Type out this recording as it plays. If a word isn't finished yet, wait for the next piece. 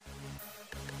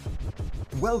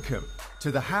Welcome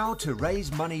to the How to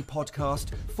Raise Money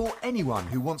podcast for anyone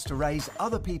who wants to raise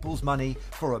other people's money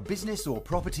for a business or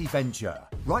property venture.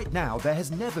 Right now, there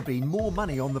has never been more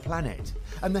money on the planet,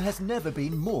 and there has never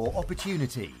been more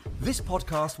opportunity. This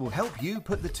podcast will help you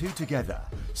put the two together.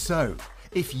 So,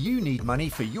 if you need money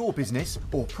for your business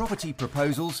or property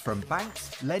proposals from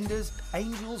banks, lenders,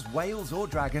 angels, whales, or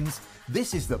dragons,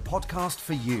 this is the podcast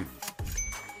for you.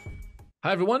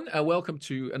 Hi, everyone. Welcome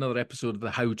to another episode of the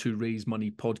How to Raise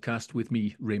Money podcast with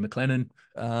me, Ray McLennan.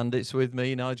 And it's with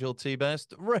me, Nigel T.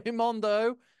 Best.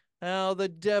 Raymondo, how the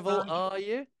devil are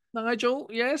you? Nigel,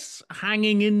 yes,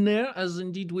 hanging in there, as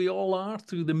indeed we all are,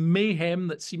 through the mayhem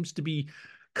that seems to be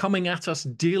coming at us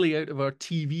daily out of our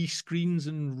TV screens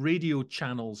and radio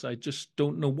channels. I just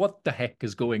don't know what the heck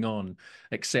is going on,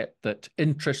 except that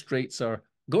interest rates are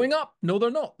going up. No, they're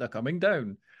not. They're coming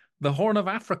down. The Horn of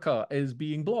Africa is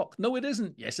being blocked. No, it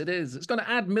isn't. Yes, it is. It's going to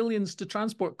add millions to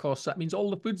transport costs. That means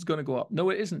all the food's going to go up. No,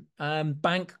 it isn't.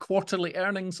 Bank quarterly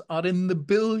earnings are in the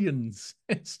billions.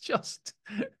 It's just,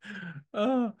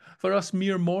 for us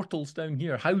mere mortals down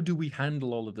here, how do we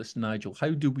handle all of this, Nigel? How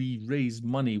do we raise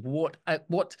money? What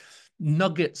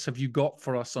nuggets have you got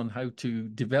for us on how to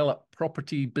develop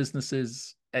property,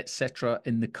 businesses, etc.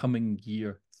 in the coming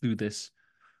year through this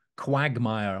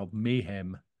quagmire of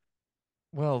mayhem?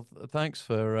 Well, thanks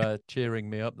for cheering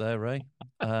me up there, Ray.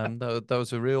 That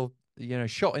was a real,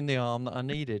 shot in the arm that I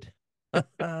needed.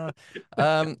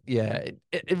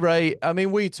 Ray. I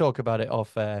mean, we talk about it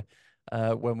off air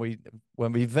when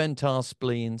we vent our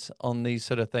spleens on these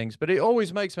sort of things. But it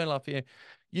always makes me laugh.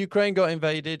 Ukraine got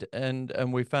invaded,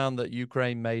 and we found that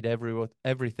Ukraine made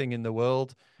everything in the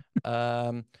world.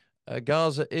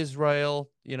 Gaza, Israel,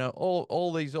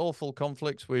 all these awful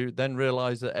conflicts. We then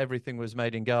realized that everything was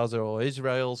made in Gaza or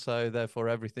Israel, so therefore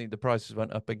the prices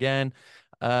went up again.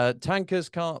 Tankers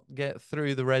can't get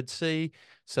through the Red Sea,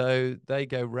 so they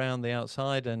go round the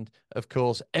outside, and of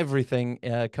course everything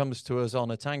comes to us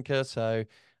on a tanker, so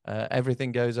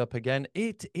everything goes up again.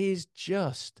 It is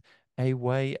just a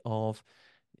way of,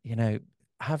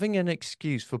 having an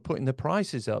excuse for putting the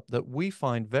prices up that we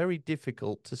find very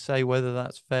difficult to say whether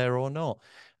that's fair or not.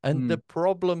 And the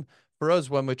problem for us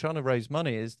when we're trying to raise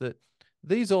money is that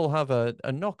these all have a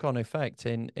knock-on effect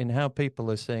in how people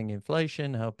are seeing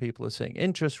inflation, how people are seeing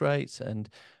interest rates, and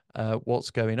what's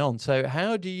going on. So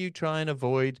how do you try and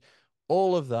avoid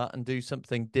all of that and do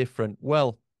something different?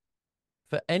 Well,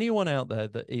 for anyone out there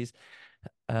that is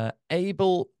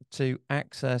able to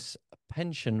access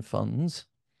pension funds,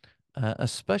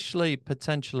 especially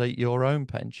potentially your own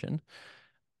pension,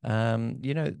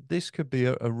 this could be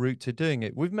a route to doing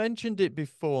it. We've mentioned it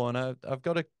before, and I've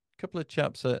got a couple of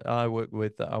chaps that I work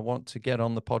with that I want to get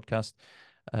on the podcast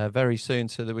very soon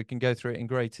so that we can go through it in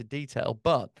greater detail.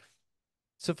 But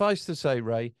suffice to say,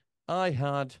 Ray, I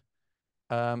had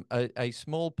a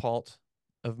small pot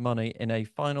of money in a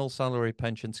final salary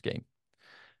pension scheme.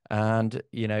 And,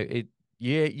 you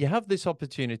have this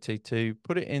opportunity to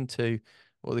put it into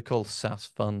what they call SAS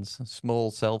funds,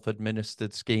 small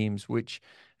self-administered schemes, which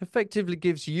effectively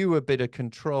gives you a bit of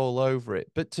control over it.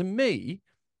 But to me,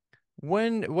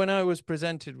 when I was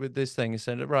presented with this thing, I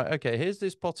said, right, okay, here's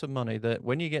this pot of money that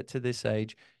when you get to this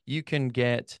age, you can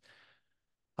get,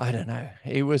 I don't know,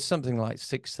 it was something like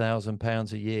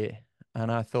 £6,000 a year.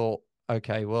 And I thought,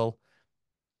 okay, well,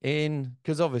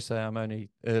 because obviously I'm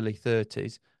only early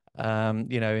 30s,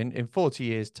 in 40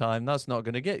 years' time, that's not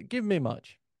going to give me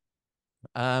much.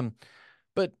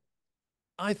 But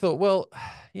I thought, well,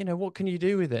 what can you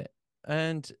do with it?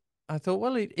 And I thought,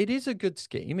 well, it is a good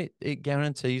scheme. It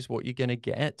guarantees what you're going to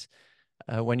get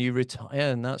when you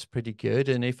retire, and that's pretty good.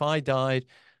 And if I died,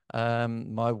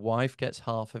 my wife gets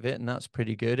half of it, and that's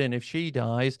pretty good. And if she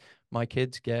dies, my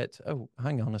kids get, oh,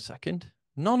 hang on a second,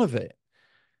 none of it.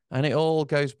 And it all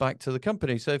goes back to the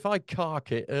company. So if I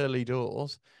cark it early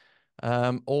doors,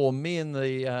 or me and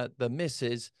the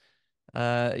missus,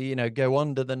 go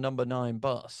under the number 9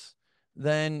 bus,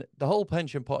 then the whole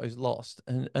pension pot is lost,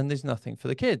 and there's nothing for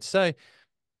the kids. So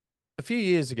a few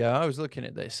years ago, I was looking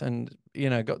at this and,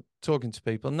 got talking to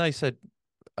people, and they said,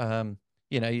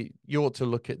 you ought to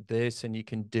look at this and you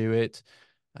can do it,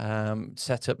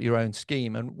 set up your own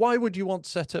scheme. And why would you want to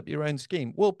set up your own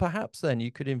scheme? Well, perhaps then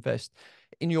you could invest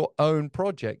in your own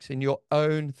projects, in your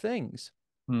own things.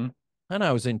 And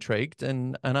I was intrigued,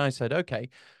 and I said, okay,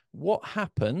 what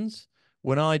happens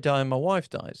when I die and my wife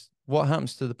dies? What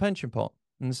happens to the pension pot?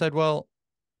 And they said, well,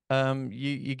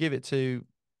 you give it to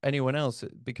anyone else,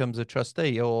 it becomes a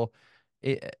trustee, or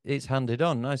it's handed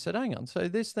on. And I said, hang on, so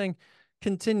this thing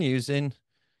continues in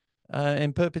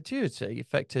perpetuity,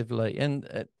 effectively.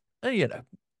 And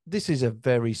this is a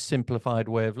very simplified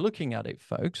way of looking at it,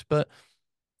 folks, but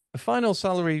a final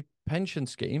salary pension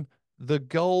scheme, the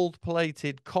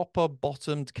gold-plated,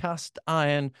 copper-bottomed, cast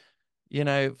iron,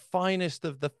 finest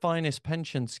of the finest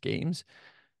pension schemes,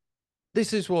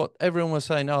 this is what everyone was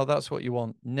saying, oh, that's what you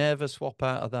want. Never swap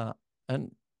out of that.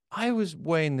 And I was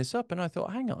weighing this up and I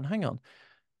thought, hang on.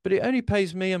 But it only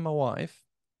pays me and my wife.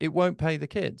 It won't pay the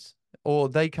kids, or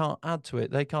they can't add to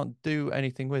it. They can't do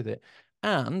anything with it.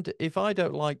 And if I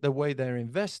don't like the way they're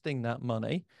investing that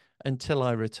money until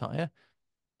I retire,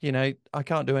 I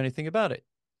can't do anything about it.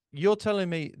 You're telling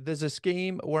me there's a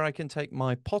scheme where I can take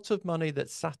my pot of money that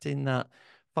sat in that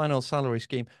final salary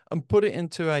scheme and put it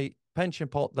into a pension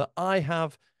pot that I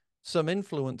have some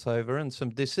influence over and some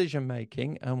decision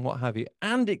making and what have you,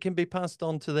 and it can be passed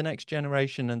on to the next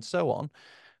generation and so on.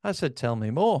 I said, tell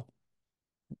me more.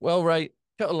 Well, Ray,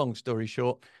 cut a long story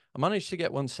short, I managed to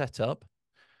get one set up,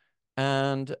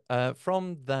 and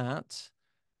from that,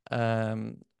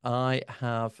 I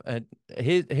have,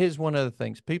 here's one of the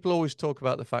things. People always talk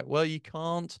about the fact, well, you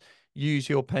can't use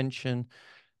your pension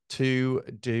to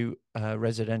do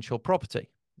residential property.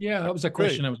 Yeah, that was a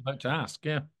question I was about to ask.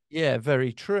 Yeah. Yeah,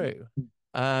 very true.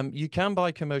 You can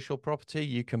buy commercial property.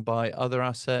 You can buy other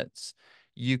assets.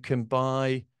 You can't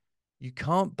buy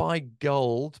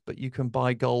gold, but you can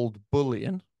buy gold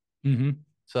bullion. Mm-hmm.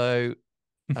 So,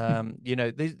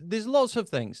 there's lots of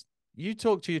things. You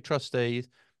talk to your trustees.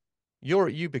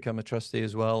 You become a trustee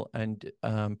as well, and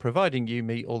providing you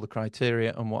meet all the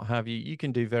criteria and what have you, you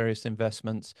can do various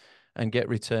investments and get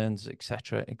returns,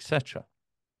 etc., etc.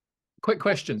 Quick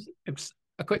question.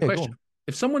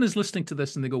 If someone is listening to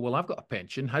this and they go, well, I've got a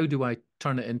pension, how do I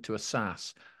turn it into a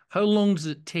SaaS? How long does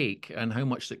it take and how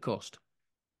much does it cost?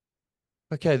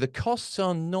 Okay, the costs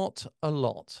are not a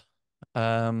lot.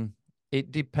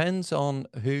 It depends on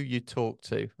who you talk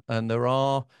to, and there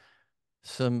are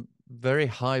some very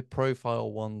high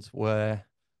profile ones where,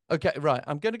 okay, right,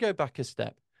 I'm going to go back a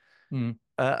step.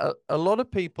 A lot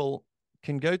of people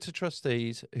can go to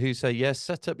trustees who say, yes,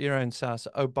 set up your own SaaS.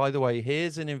 Oh, by the way,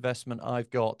 here's an investment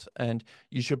I've got, and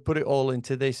you should put it all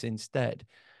into this instead.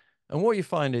 And what you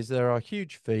find is there are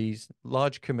huge fees,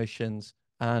 large commissions,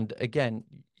 and again,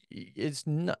 it's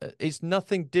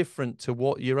nothing different to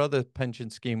what your other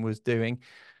pension scheme was doing.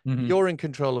 Mm-hmm. You're in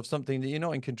control of something that you're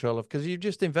not in control of because you've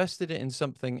just invested it in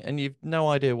something and you've no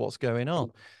idea what's going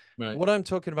on. Right. What I'm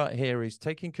talking about here is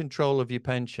taking control of your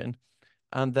pension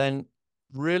and then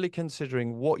really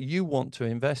considering what you want to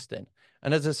invest in.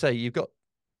 And as I say, you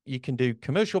can do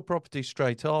commercial property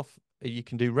straight off. You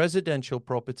can do residential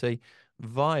property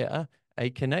via a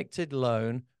connected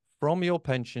loan from your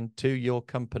pension to your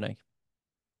company.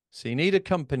 So you need a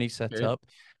company set up.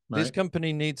 Right. This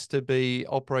company needs to be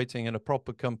operating in a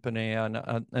proper company, and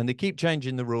they keep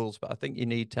changing the rules, but I think you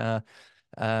need to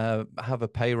have a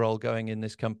payroll going in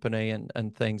this company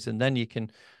and things, and then you can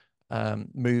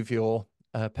move your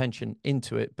pension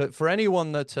into it. But for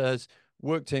anyone that has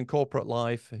worked in corporate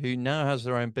life, who now has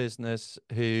their own business,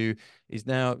 who is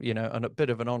now, a bit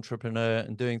of an entrepreneur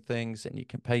and doing things, and you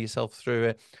can pay yourself through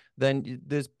it, then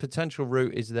there's potential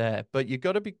route is there. But you've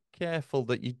got to be careful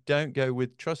that you don't go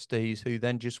with trustees who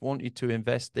then just want you to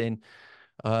invest in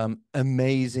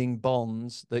amazing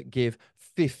bonds that give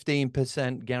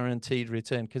 15% guaranteed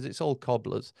return, because it's all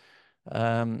cobblers.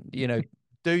 Do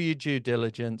your due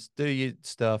diligence, do your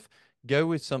stuff. Go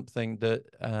with something that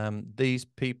these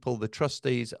people, the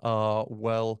trustees, are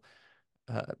well,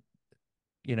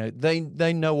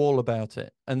 they know all about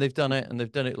it, and they've done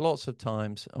it lots of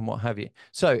times and what have you.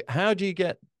 So how do you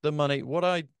get the money?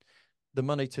 The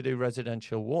money to do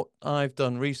residential? What I've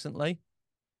done recently,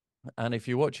 and if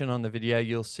you're watching on the video,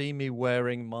 you'll see me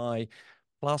wearing my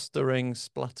plastering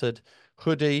splattered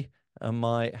hoodie and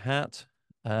my hat,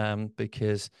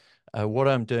 because what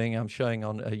I'm doing, I'm showing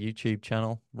on a YouTube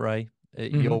channel, Ray.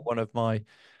 Mm-hmm.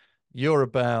 You're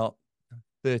about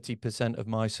 30% of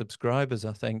my subscribers,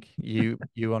 I think. You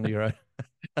on your own.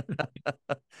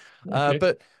 Okay.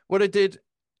 But what I did,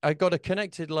 I got a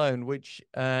connected loan, which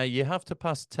you have to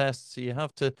pass tests. So you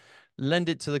have to lend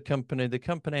it to the company. The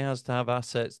company has to have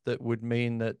assets that would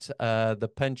mean that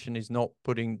the pension is not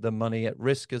putting the money at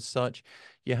risk as such.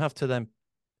 You have to then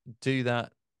do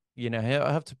that.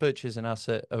 I have to purchase an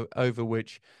asset over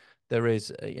which there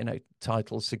is,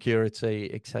 title,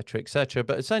 security, etc., etc.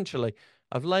 But essentially,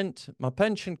 my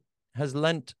pension has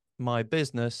lent my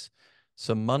business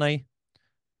some money.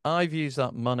 I've used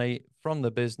that money from the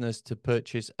business to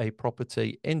purchase a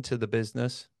property into the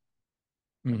business.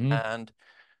 Mm-hmm. And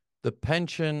the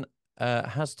pension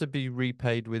has to be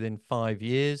repaid within 5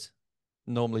 years,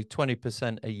 normally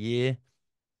 20% a year.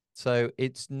 So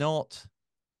it's not,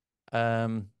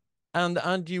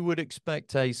 and you would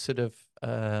expect a sort of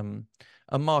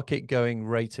a market going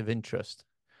rate of interest.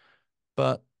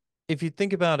 But if you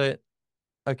think about it,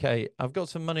 okay, I've got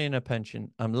some money in a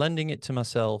pension. I'm lending it to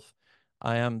myself.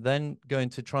 I am then going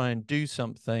to try and do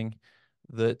something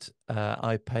that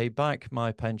I pay back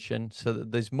my pension so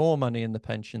that there's more money in the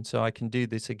pension so I can do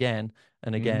this again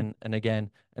and again and again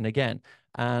and again.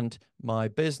 And my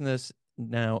business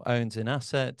now owns an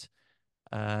asset.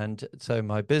 And so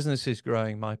my business is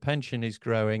growing, my pension is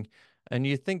growing. And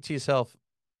you think to yourself,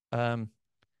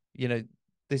 you know,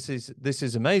 this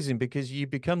is amazing because you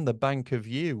become the bank of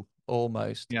you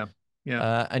almost. Yeah.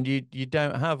 Yeah. And you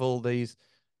don't have all these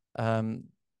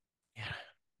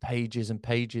pages and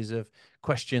pages of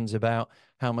questions about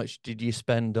how much did you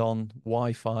spend on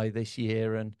Wi-Fi this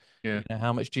year, and Yeah.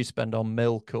 how much do you spend on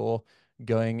milk or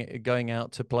going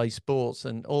out to play sports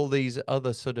and all these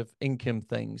other sort of income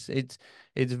things. It's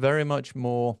very much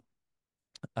more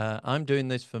I'm doing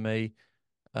this for me.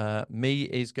 Me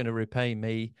is going to repay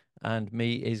me, and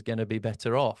me is going to be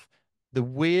better off. The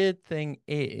weird thing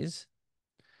is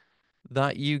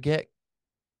that you get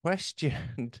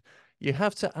questioned. You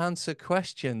have to answer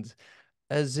questions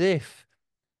as if,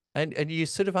 and you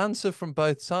sort of answer from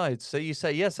both sides. So you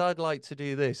say, yes, I'd like to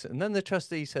do this. And then the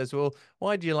trustee says, well,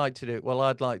 why do you like to do it? Well,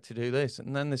 I'd like to do this.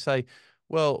 And then they say,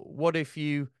 well, what if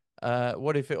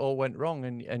it all went wrong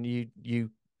and you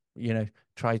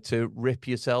try to rip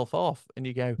yourself off? And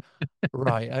you go,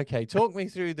 right, okay, talk me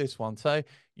through this one. So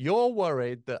you're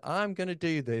worried that I'm going to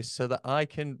do this so that I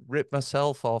can rip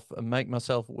myself off and make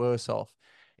myself worse off.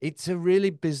 It's a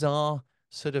really bizarre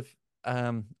sort of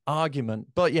argument,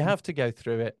 but you have to go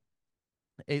through it.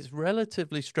 It's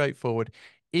relatively straightforward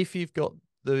if you've got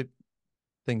the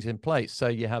things in place. So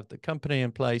you have the company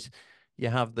in place, you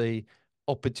have the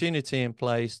opportunity in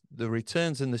place, the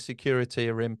returns and the security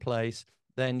are in place,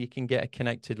 then you can get a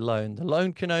connected loan. The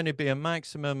loan can only be a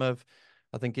maximum of,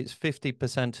 I think it's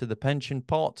 50% of the pension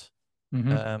pot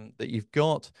that you've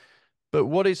got. But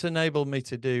what it's enabled me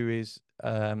to do is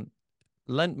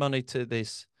lend money to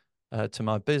this, to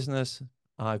my business.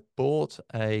 I've bought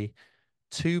a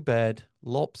 2-bed,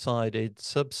 lopsided,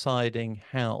 subsiding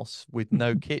house with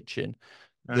no kitchen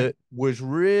that was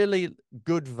really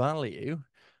good value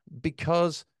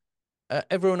because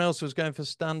everyone else was going for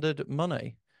standard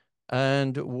money.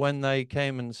 And when they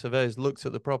came and surveyors looked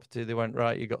at the property, they went,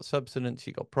 right, you got subsidence,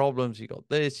 you got problems, you got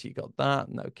this, you got that,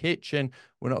 no kitchen.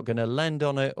 We're not going to lend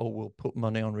on it, or we'll put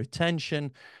money on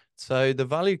retention. So the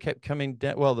value kept coming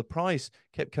down. Well, the price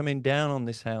kept coming down on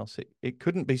this house. It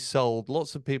couldn't be sold.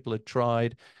 Lots of people had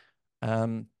tried.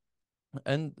 And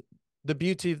the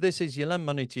beauty of this is you lend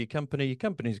money to your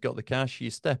company's got the cash, you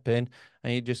step in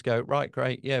and you just go, right,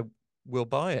 great, yeah, we'll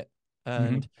buy it.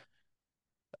 And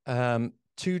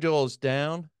 2 doors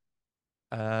down,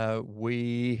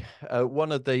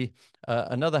 one of the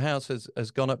another house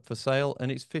has gone up for sale,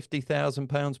 and it's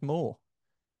 £50,000 more.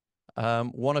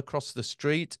 One across the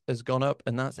street has gone up,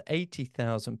 and that's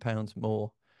 £80,000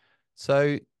 more.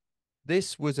 So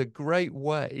this was a great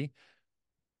way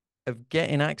of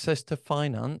getting access to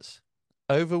finance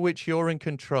over which you're in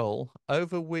control,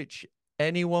 over which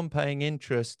anyone paying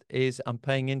interest is, I'm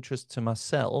paying interest to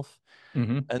myself.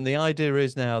 And the idea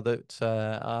is now that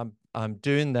I'm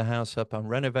doing the house up, I'm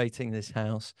renovating this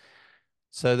house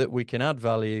so that we can add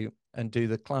value and do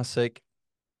the classic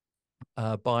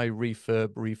buy, refurb,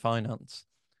 refinance.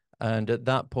 And at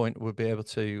that point, we'll be able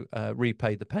to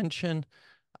repay the pension.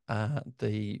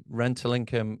 The rental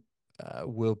income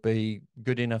will be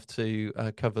good enough to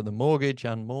cover the mortgage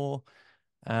and more.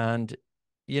 And,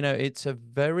 it's a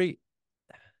very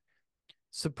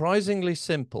surprisingly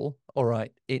simple. All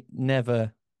right, it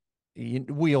never,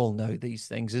 we all know these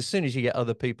things. As soon as you get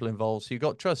other people involved, so you've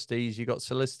got trustees, you've got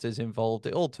solicitors involved,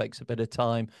 it all takes a bit of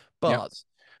time, but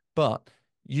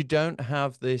you don't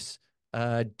have this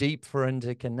deep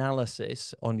forensic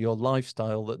analysis on your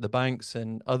lifestyle that the banks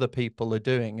and other people are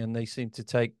doing, and they seem to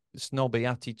take snobby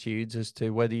attitudes as to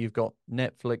whether you've got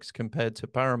Netflix compared to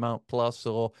Paramount Plus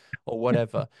or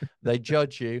whatever. They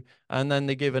judge you, and then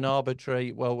they give an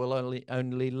arbitrary, well, we'll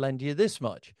only lend you this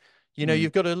much.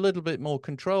 You've got a little bit more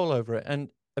control over it, and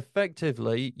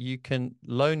effectively you can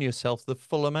loan yourself the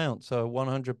full amount, so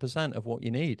 100% of what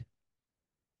you need.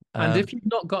 And if you've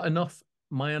not got enough,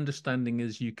 my understanding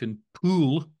is you can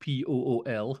pool,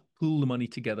 P-O-O-L, pool the money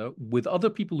together with other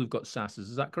people who've got SSASs.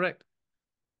 Is that correct?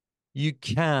 You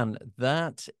can.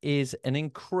 That is an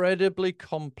incredibly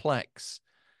complex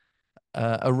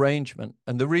arrangement.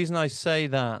 And the reason I say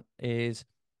that is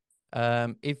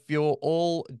if you're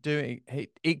all doing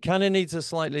it, it kind of needs a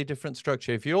slightly different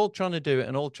structure. If you're all trying to do it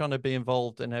and all trying to be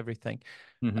involved in everything,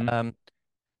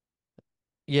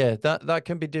 Yeah, that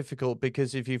can be difficult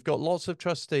because if you've got lots of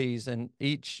trustees and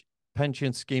each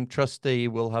pension scheme trustee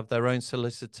will have their own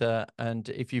solicitor, and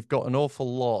if you've got an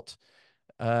awful lot,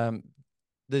 um,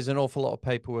 there's an awful lot of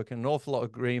paperwork and an awful lot of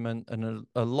agreement and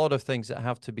a lot of things that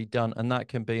have to be done, and that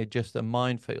can be just a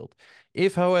minefield.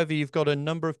 If, however, you've got a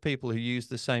number of people who use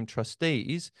the same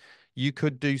trustees, you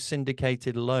could do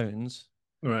syndicated loans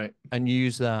Right. and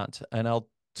use that. And I'll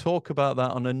talk about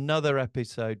that on another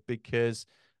episode because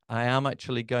I am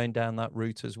actually going down that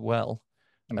route as well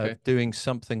Okay. of doing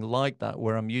something like that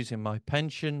where I'm using my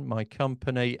pension, my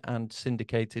company, and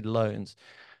syndicated loans.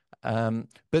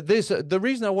 But the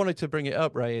reason I wanted to bring it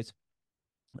up, Ray, is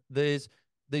there's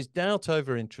doubt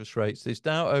over interest rates, there's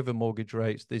doubt over mortgage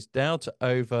rates, there's doubt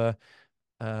over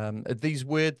these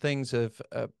weird things of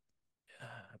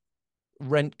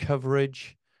rent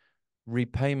coverage,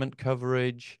 repayment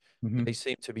coverage. Mhm. They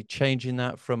seem to be changing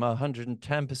that from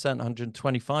 110%,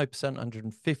 125%,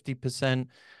 150%.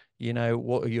 You know,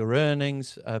 what are your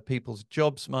earnings? People's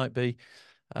jobs might be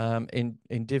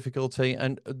in difficulty.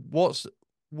 And what's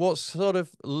sort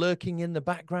of lurking in the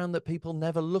background that people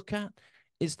never look at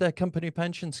is their company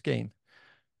pension scheme.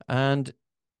 And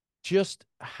just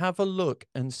have a look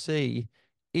and see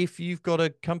if you've got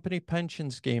a company pension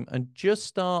scheme and just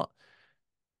start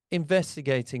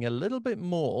investigating a little bit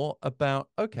more about,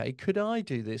 okay, could I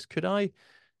do this? Could I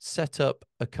set up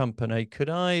a company? Could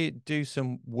I do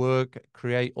some work,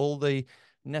 create all the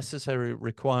necessary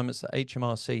requirements that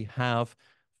HMRC have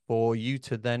for you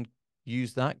to then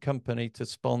use that company to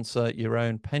sponsor your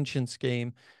own pension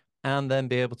scheme and then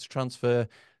be able to transfer?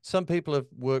 Some people have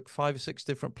worked 5 or 6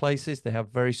 different places. They have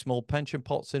very small pension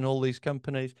pots in all these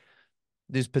companies.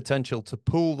 There's potential to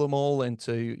pool them all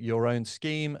into your own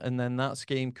scheme, and then that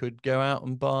scheme could go out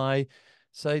and buy,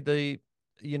 say, the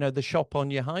shop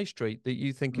on your high street that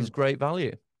you think is great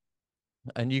value,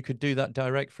 and you could do that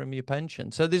direct from your pension.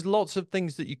 So there's lots of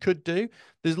things that you could do.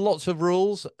 There's lots of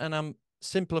rules, and I'm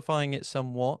simplifying it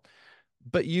somewhat,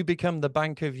 but you become the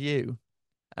bank of you.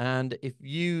 And if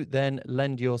you then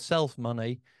lend yourself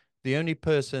money, the only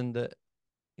person that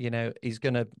is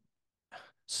going to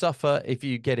suffer if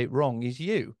you get it wrong is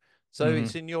you. So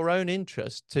it's in your own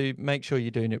interest to make sure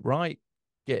you're doing it right,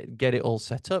 get it all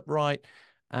set up right,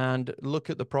 and look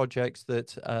at the projects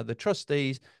that the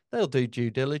trustees, they'll do due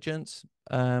diligence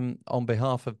on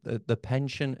behalf of the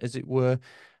pension, as it were,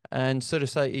 and sort of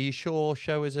say, are you sure?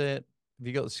 Show us it. Have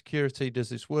you got the security? Does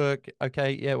this work?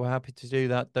 Okay, yeah, we're happy to do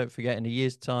that. Don't forget, in a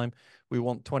year's time, we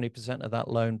want 20% of that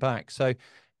loan back. So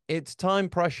it's time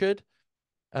pressured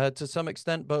to some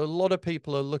extent, but a lot of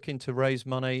people are looking to raise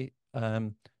money.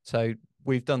 So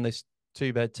we've done this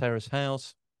 2-bed terrace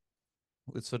house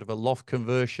with sort of a loft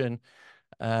conversion.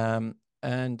 And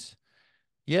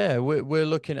yeah, we're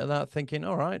looking at that thinking,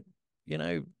 all right,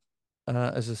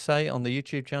 as I say, on the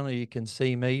YouTube channel, you can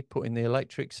see me putting the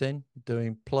electrics in,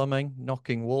 doing plumbing,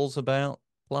 knocking walls about,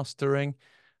 plastering,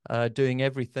 doing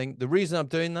everything. The reason I'm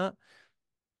doing that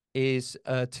is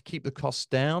to keep the costs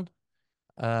down.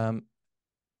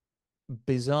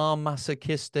 Bizarre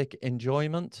masochistic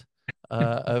enjoyment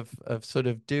of sort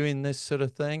of doing this sort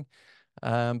of thing.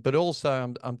 But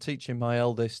also I'm teaching my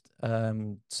eldest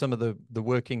some of the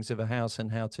workings of a house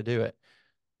and how to do it.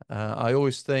 I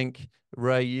always think,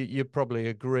 Ray, you probably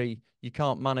agree, you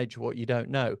can't manage what you don't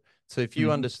know. So if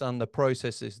you understand the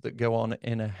processes that go on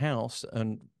in a house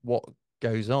and what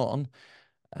goes on,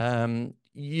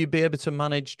 you'd be able to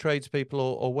manage tradespeople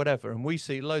or whatever. And we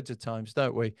see loads of times,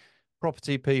 don't we?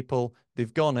 Property people,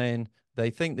 they've gone in,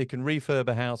 they think they can refurb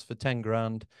a house for 10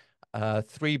 grand.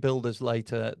 3 builders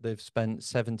later, they've spent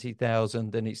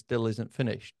 70,000 and it still isn't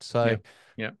finished. So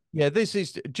yeah, this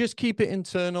is just keep it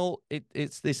internal.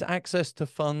 It's this access to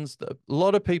funds that a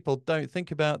lot of people don't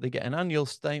think about. They get an annual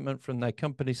statement from their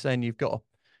company saying you've got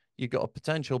a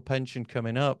potential pension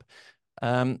coming up.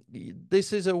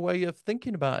 This is a way of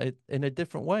thinking about it in a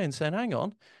different way and saying, hang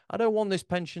on, I don't want this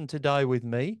pension to die with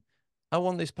me. I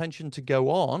want this pension to go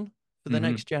on for the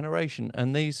next generation.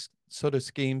 And these sort of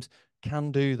schemes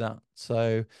can do that.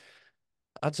 So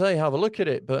I'd say have a look at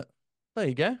it, but there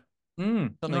you go.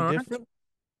 Something different.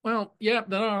 Well, yeah,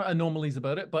 there are anomalies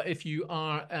about it, but if you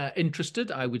are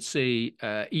interested, I would say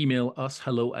email us,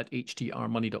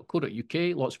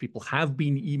 hello@htrmoney.co.uk. Lots of people have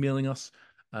been emailing us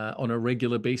on a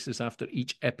regular basis after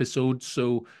each episode.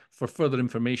 So for further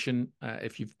information,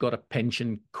 if you've got a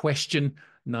pension question,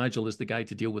 Nigel is the guy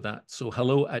to deal with that. So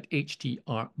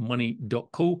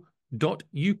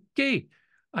hello@htrmoney.co.uk.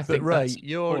 I think Ray, that's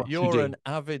you're an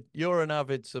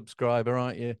avid subscriber,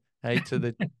 aren't you? Hey, to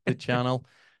the channel.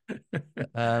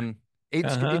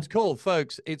 It's called,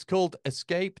 folks, it's called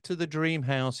Escape to the Dream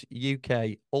House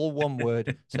UK, all one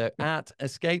word. So at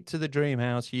Escape to the Dream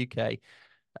House UK.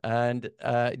 And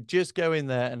just go in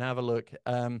there and have a look.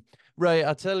 Ray,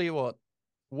 I tell you what,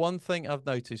 one thing I've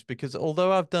noticed, because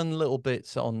although I've done little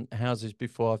bits on houses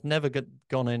before, I've never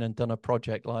gone in and done a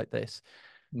project like this.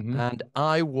 And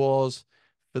I was,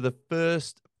 for the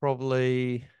first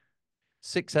probably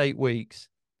 6-8 weeks,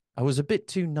 I was a bit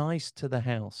too nice to the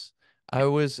house.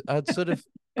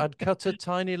 I'd cut a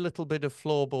tiny little bit of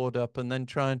floorboard up and then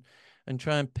try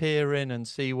and peer in and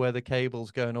see where the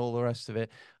cables go and all the rest of it.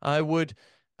 I would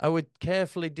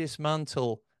carefully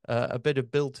dismantle a bit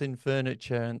of built-in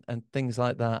furniture and things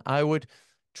like that. I would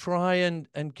try and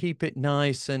keep it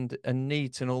nice and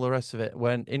neat and all the rest of it,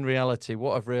 when in reality,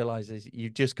 what I've realized is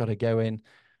you've just got to go in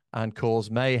and cause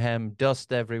mayhem,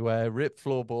 dust everywhere, rip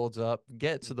floorboards up,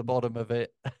 get to the bottom of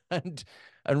it, and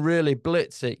really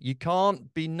blitz it. You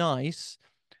can't be nice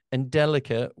and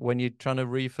delicate when you're trying to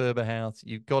refurb a house.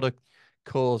 You've got to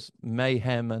cause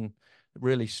mayhem and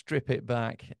really strip it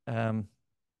back.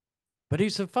 But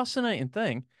it's a fascinating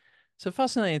thing. It's a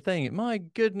fascinating thing. My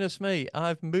goodness me,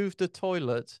 I've moved a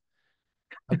toilet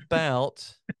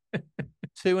about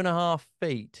 2.5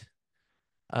 feet.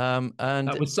 And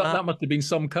that must have been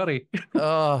some curry.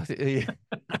 Oh, yeah.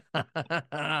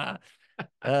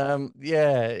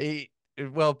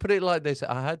 Well, put it like this: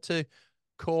 I had to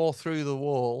core through the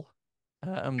wall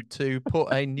to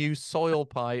put a new soil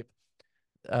pipe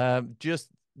just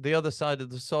the other side of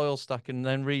the soil stack and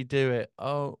then redo it.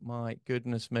 Oh my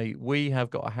goodness me, we have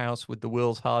got a house with the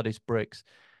world's hardest bricks.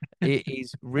 It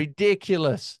is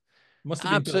ridiculous. It must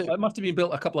have been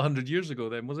built a couple of 100 years ago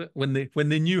then, was it? When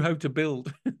they knew how to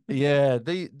build. Yeah,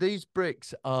 these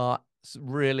bricks are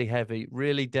really heavy,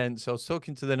 really dense. I was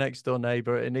talking to the next door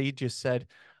neighbor and he just said,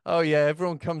 oh yeah,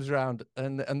 everyone comes around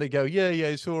and they go, yeah,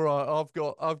 it's all right.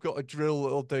 I've got a drill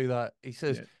that'll do that. He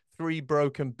says, yeah. 3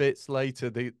 broken bits later,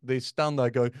 they stand there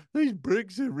going, these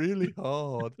bricks are really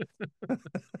hard.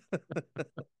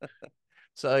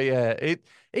 So yeah,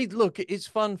 look, it's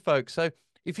fun, folks. So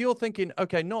if you're thinking,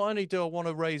 okay, not only do I want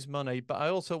to raise money, but I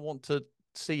also want to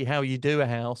see how you do a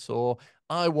house, or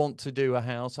I want to do a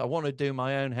house, I want to do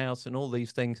my own house and all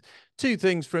these things. 2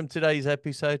 things from today's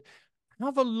episode.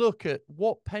 Have a look at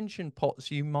what pension pots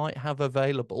you might have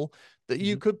available that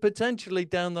you could potentially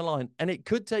down the line. And it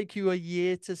could take you a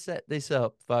year to set this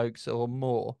up, folks, or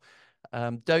more.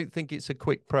 Don't think it's a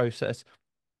quick process.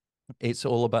 It's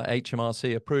all about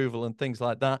HMRC approval and things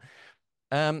like that.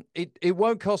 It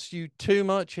won't cost you too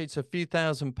much. It's a few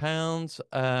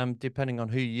 £1,000s, depending on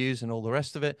who you use and all the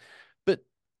rest of it. But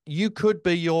you could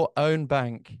be your own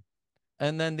bank.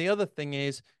 And then the other thing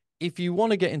is, if you want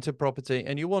to get into property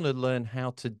and you want to learn how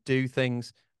to do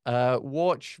things,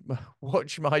 watch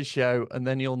my show, and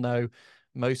then you'll know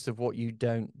most of what you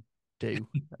don't do,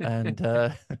 and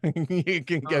you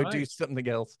can go do something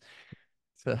else.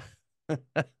 So.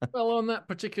 Well, on that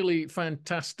particularly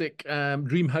fantastic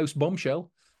dream house bombshell,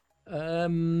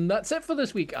 that's it for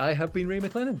this week. I have been Ray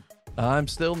McLennan. I'm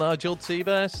still Nigel T.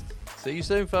 Best. See you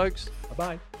soon, folks.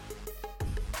 Bye-bye.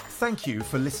 Thank you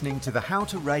for listening to the How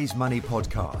to Raise Money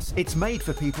podcast. It's made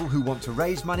for people who want to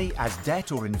raise money as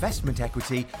debt or investment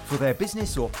equity for their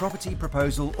business or property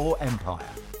proposal or empire.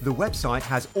 The website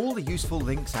has all the useful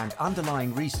links and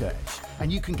underlying research,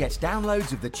 and you can get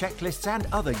downloads of the checklists and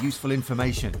other useful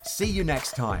information. See you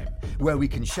next time, where we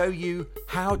can show you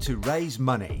how to raise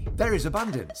money. There is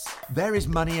abundance. There is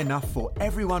money enough for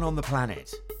everyone on the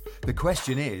planet. The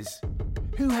question is,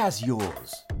 who has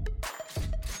yours?